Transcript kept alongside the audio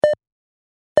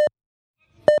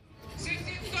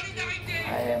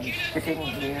I'm sitting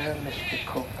here, Mr.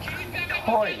 Cook,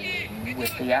 toying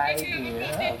with the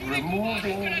idea of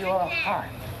removing your heart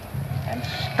and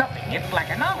stuffing it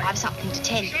like an olive. I have something to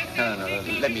tell you. No,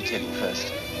 let me tell you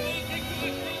first.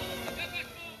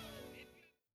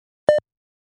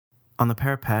 On the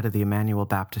parapet of the Emmanuel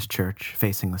Baptist Church,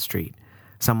 facing the street,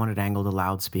 someone had angled a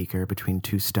loudspeaker between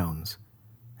two stones.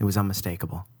 It was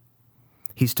unmistakable.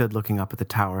 He stood looking up at the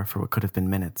tower for what could have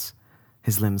been minutes,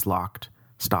 his limbs locked,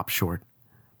 stopped short.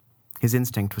 His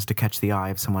instinct was to catch the eye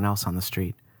of someone else on the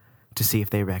street, to see if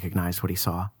they recognized what he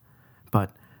saw. But,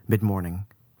 mid-morning,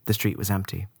 the street was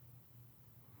empty.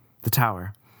 The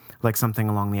tower, like something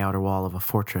along the outer wall of a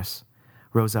fortress,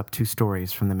 rose up 2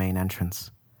 stories from the main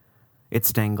entrance. Its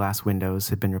stained glass windows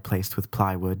had been replaced with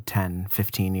plywood 10,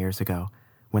 15 years ago,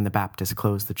 when the Baptists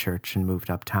closed the church and moved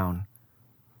uptown.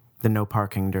 The no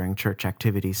parking during church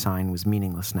activity sign was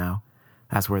meaningless now,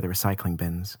 as were the recycling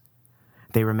bins.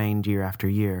 They remained year after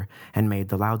year and made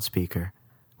the loudspeaker,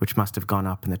 which must have gone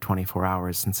up in the 24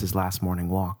 hours since his last morning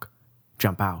walk,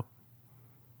 jump out.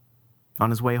 On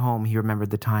his way home, he remembered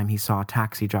the time he saw a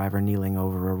taxi driver kneeling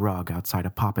over a rug outside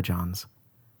of Papa John's.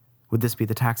 Would this be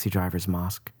the taxi driver's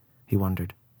mosque? He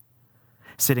wondered.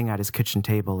 Sitting at his kitchen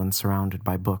table and surrounded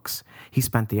by books, he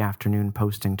spent the afternoon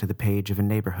posting to the page of a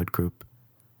neighborhood group.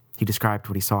 He described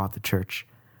what he saw at the church.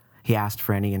 He asked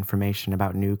for any information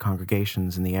about new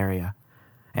congregations in the area,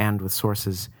 and, with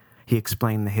sources, he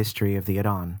explained the history of the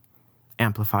Adhan,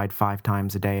 amplified 5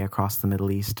 times a day across the Middle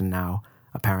East and now,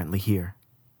 apparently here.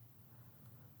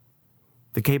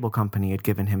 The cable company had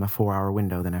given him a 4-hour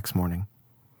window the next morning.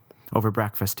 Over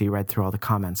breakfast, he read through all the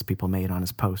comments people made on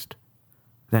his post.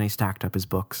 Then he stacked up his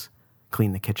books,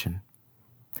 cleaned the kitchen.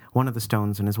 One of the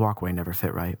stones in his walkway never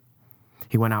fit right.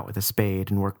 He went out with a spade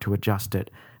and worked to adjust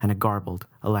it, and a garbled,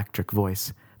 electric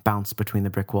voice bounced between the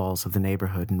brick walls of the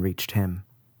neighborhood and reached him.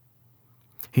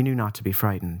 He knew not to be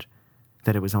frightened,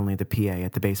 that it was only the PA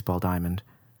at the baseball diamond,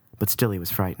 but still he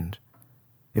was frightened.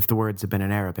 If the words had been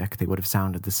in Arabic, they would have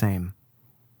sounded the same.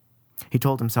 He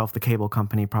told himself the cable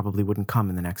company probably wouldn't come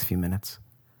in the next few minutes,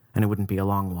 and it wouldn't be a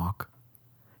long walk.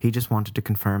 He just wanted to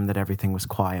confirm that everything was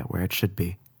quiet where it should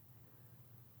be.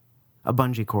 A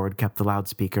bungee cord kept the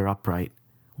loudspeaker upright,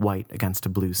 white against a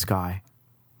blue sky.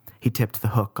 He tipped the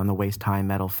hook on the waist-high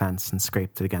metal fence and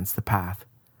scraped it against the path.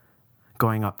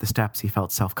 Going up the steps, he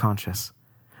felt self-conscious,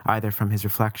 either from his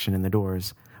reflection in the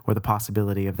doors or the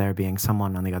possibility of there being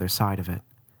someone on the other side of it.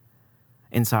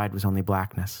 Inside was only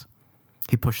blackness.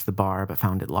 He pushed the bar but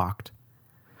found it locked.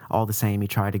 All the same, he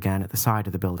tried again at the side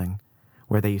of the building,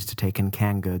 where they used to take in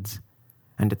canned goods,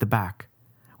 and at the back,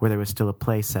 where there was still a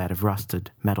play set of rusted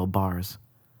metal bars.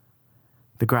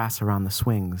 The grass around the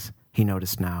swings, he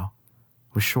noticed now,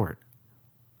 was short,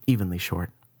 evenly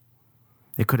short.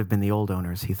 It could have been the old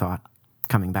owners, he thought,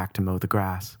 coming back to mow the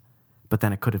grass, but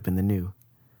then it could have been the new.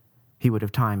 He would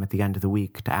have time at the end of the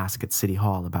week to ask at City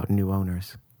Hall about new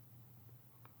owners.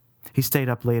 He stayed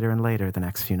up later and later the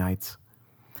next few nights.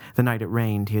 The night it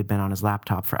rained, he had been on his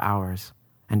laptop for hours,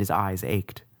 and his eyes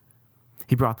ached.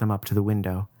 He brought them up to the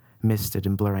window, misted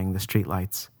and blurring the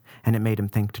streetlights, and it made him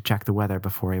think to check the weather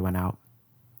before he went out.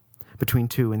 Between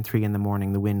 2 and 3 in the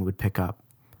morning, the wind would pick up,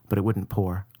 but it wouldn't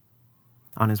pour.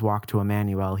 On his walk to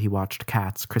Emmanuel, he watched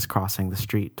cats crisscrossing the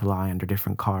street to lie under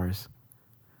different cars.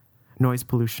 Noise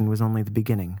pollution was only the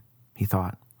beginning, he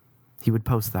thought. He would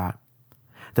post that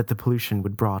the pollution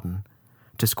would broaden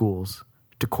to schools,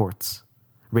 to courts,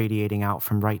 radiating out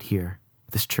from right here,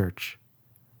 this church.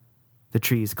 The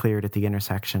trees cleared at the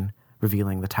intersection,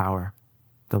 revealing the tower.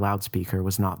 The loudspeaker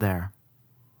was not there.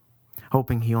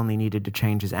 Hoping he only needed to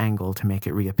change his angle to make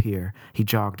it reappear, he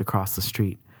jogged across the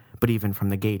street, but even from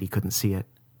the gate he couldn't see it.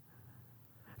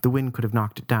 The wind could have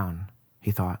knocked it down,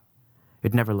 he thought.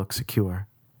 It never looked secure.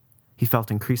 He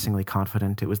felt increasingly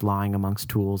confident it was lying amongst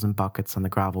tools and buckets on the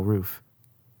gravel roof,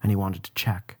 and he wanted to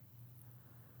check.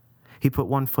 He put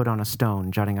one foot on a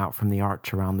stone jutting out from the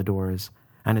arch around the doors,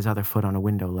 and his other foot on a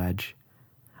window ledge.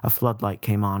 A floodlight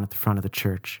came on at the front of the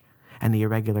church, and the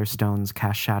irregular stones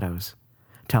cast shadows,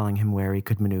 telling him where he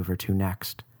could maneuver to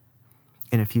next.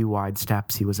 In a few wide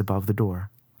steps, he was above the door.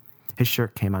 His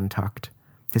shirt came untucked.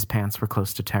 His pants were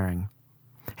close to tearing.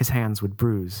 His hands would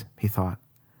bruise, he thought,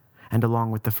 and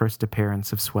along with the first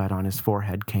appearance of sweat on his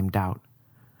forehead came doubt.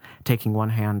 Taking one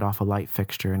hand off a light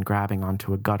fixture and grabbing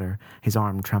onto a gutter, his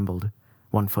arm trembled.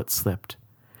 One foot slipped.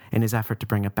 In his effort to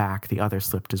bring it back, the other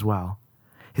slipped as well.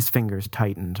 His fingers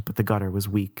tightened, but the gutter was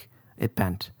weak. It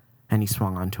bent, and he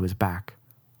swung onto his back.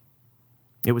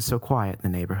 It was so quiet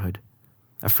in the neighborhood.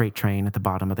 A freight train at the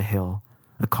bottom of the hill,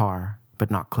 a car,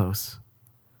 but not close.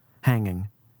 Hanging,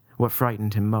 What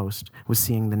frightened him most was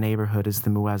seeing the neighborhood as the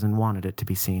Muezzin wanted it to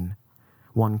be seen.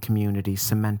 One community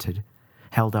cemented,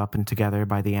 held up and together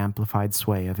by the amplified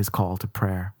sway of his call to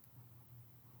prayer.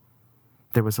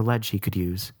 There was a ledge he could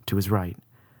use, to his right,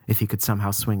 if he could somehow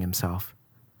swing himself.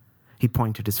 He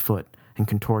pointed his foot and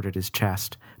contorted his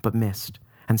chest, but missed,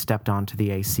 and stepped onto the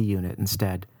AC unit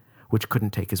instead, which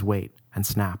couldn't take his weight, and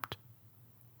snapped.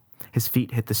 His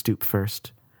feet hit the stoop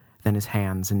first, then his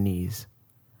hands and knees.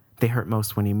 They hurt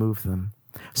most when he moved them,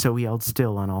 so he held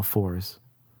still on all fours.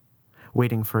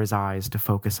 Waiting for his eyes to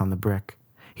focus on the brick,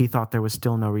 he thought there was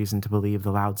still no reason to believe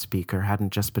the loudspeaker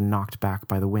hadn't just been knocked back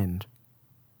by the wind.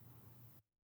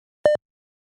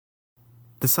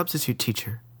 The substitute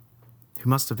teacher, who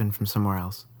must have been from somewhere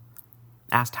else,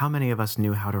 asked how many of us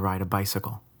knew how to ride a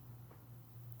bicycle.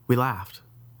 We laughed.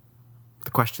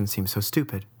 The question seemed so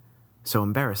stupid, so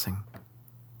embarrassing,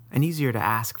 and easier to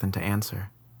ask than to answer.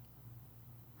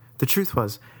 The truth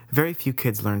was, very few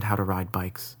kids learned how to ride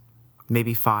bikes,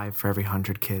 maybe 5 for every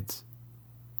 100 kids.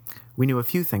 We knew a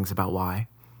few things about why,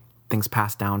 things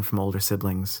passed down from older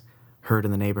siblings, heard in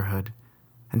the neighborhood,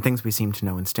 and things we seemed to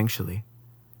know instinctually.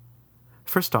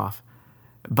 First off,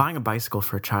 buying a bicycle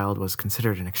for a child was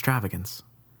considered an extravagance.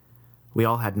 We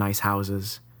all had nice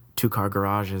houses, 2-car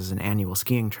garages, and annual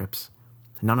skiing trips.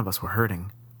 None of us were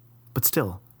hurting. But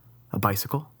still, a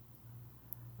bicycle?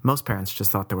 Most parents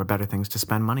just thought there were better things to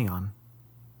spend money on.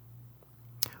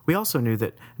 We also knew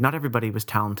that not everybody was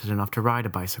talented enough to ride a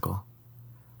bicycle.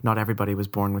 Not everybody was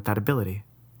born with that ability.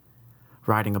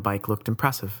 Riding a bike looked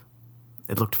impressive.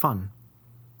 It looked fun.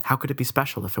 How could it be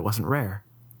special if it wasn't rare?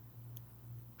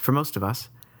 For most of us,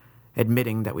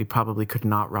 admitting that we probably could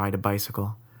not ride a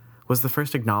bicycle was the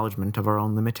first acknowledgement of our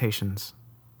own limitations.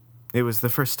 It was the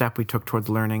first step we took towards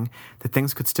learning that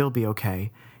things could still be okay,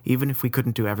 even if we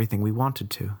couldn't do everything we wanted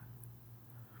to.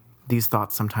 These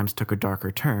thoughts sometimes took a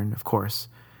darker turn, of course,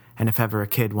 and if ever a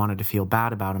kid wanted to feel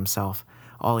bad about himself,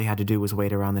 all he had to do was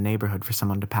wait around the neighborhood for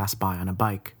someone to pass by on a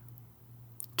bike.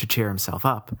 To cheer himself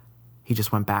up, he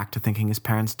just went back to thinking his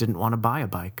parents didn't want to buy a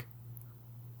bike.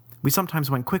 We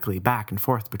sometimes went quickly back and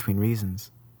forth between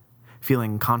reasons.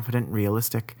 Feeling confident and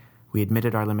realistic, we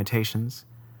admitted our limitations,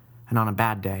 and on a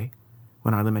bad day,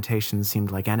 when our limitations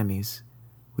seemed like enemies,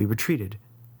 we retreated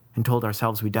and told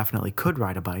ourselves we definitely could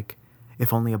ride a bike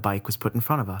if only a bike was put in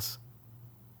front of us.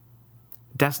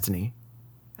 Destiny,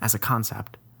 as a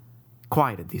concept,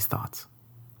 quieted these thoughts,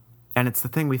 and it's the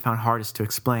thing we found hardest to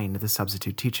explain to the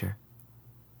substitute teacher.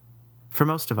 For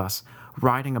most of us,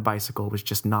 riding a bicycle was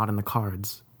just not in the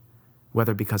cards.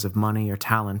 Whether because of money or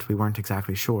talent, we weren't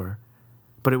exactly sure,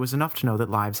 but it was enough to know that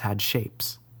lives had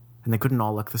shapes, and they couldn't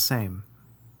all look the same.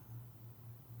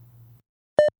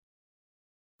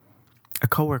 A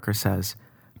coworker says,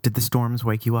 "Did the storms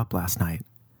wake you up last night?"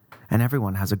 And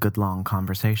everyone has a good long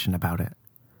conversation about it.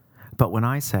 But when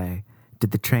I say, "Did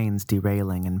the trains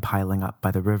derailing and piling up by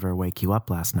the river wake you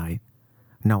up last night?"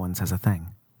 no one says a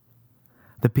thing.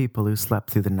 The people who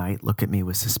slept through the night look at me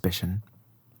with suspicion.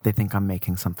 They think I'm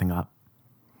making something up.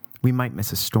 We might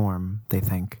miss a storm, they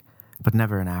think, but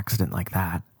never an accident like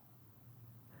that.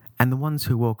 And the ones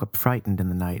who woke up frightened in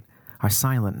the night are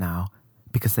silent now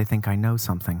because they think I know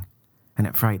something, and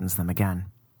it frightens them again.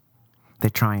 They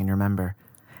try and remember,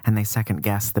 and they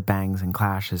second-guess the bangs and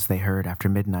clashes they heard after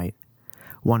midnight,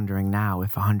 wondering now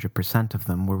if 100% of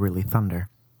them were really thunder.